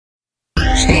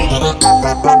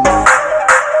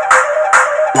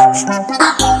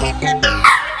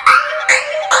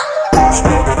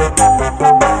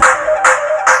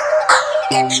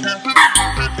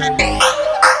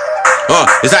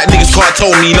It's like niggas can't tell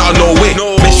me nothing, no way.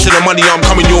 Message to the money, I'm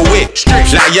coming your way.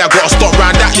 Like, yeah, I gotta stop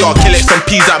round that yard. Kill it, some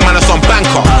peas like man or some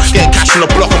banker. Getting cash in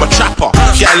the block, I'm a trapper.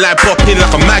 Get a line pop in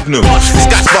like a magnum. This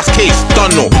guy's bust case,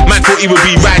 done no. Man thought he would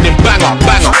be riding banger,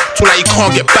 banger. Told like he can't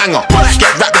get banger.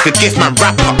 Get rap like a gift, man,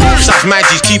 rapper. Shouts mad,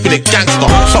 G's keeping it gangster.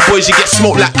 Some boys, you get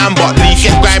smoked like Amber. Leave,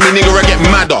 get grimy, nigga, I get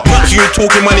madder. If you ain't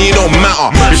talking money, it don't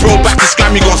matter. If roll back to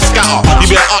scam, you gon' scatter.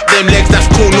 You better up them legs, that's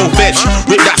cool, no veg.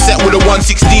 Rip that set with a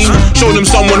 116. Show them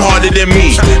someone harder than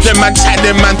me. Them man chat,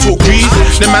 them man talk grease.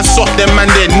 Them man soft, them man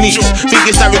they're niche. Think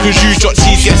it's Harry cause you shot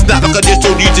cheese. Get snapped like I just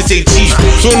told you to say cheese.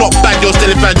 You're not bad, you're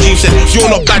still fans dreams. You're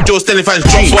not bad, you're still fans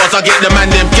dreams. Bars, I get the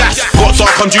man them gas. Got dark,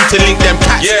 come due to link them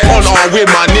cats. On our with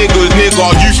my niggas, nigga.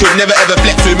 You could never ever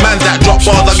flex with mans that drop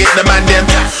bars. I get the man them.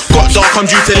 Got dark, come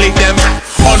due to link them.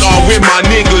 On our with my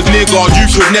niggas, nigga. You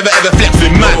could never ever flex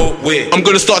with man. I'm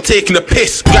gonna start taking the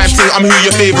piss. Grime thing, I'm who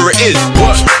your favourite is.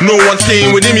 No one's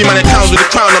playing within me, man. It counts with the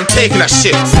crown, I'm taking that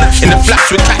shit. In the flats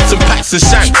with cats and packs and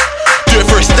shank. Do it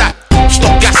for a stat.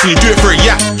 Stop gassing, you do it for a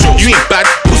yak. You ain't bad,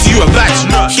 pussy, you a vag.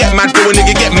 Get mad, go a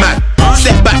nigga, get mad.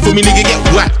 Step back for me, nigga, get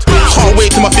whacked. Can't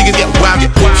wait till my fingers get whacked.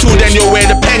 Till then, you're where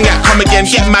the pen at. Come again,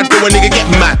 get mad, go a nigga, get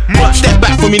mad. Step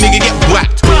back for me, nigga, get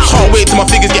whacked. Can't wait till my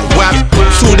fingers get whacked.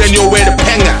 Till then, you're where the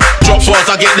pen at. Drop bars,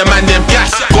 I get the man them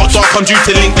gas. Got dark, I'm due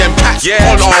to link them cats.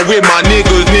 On our with my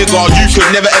niggas, nigga. You could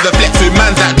never ever flex with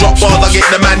mans that drop bars, I get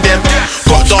the man them.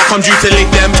 Got dark, I'm due to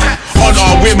link them. On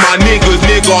our with my niggas,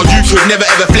 nigga. You could never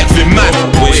ever flex with man.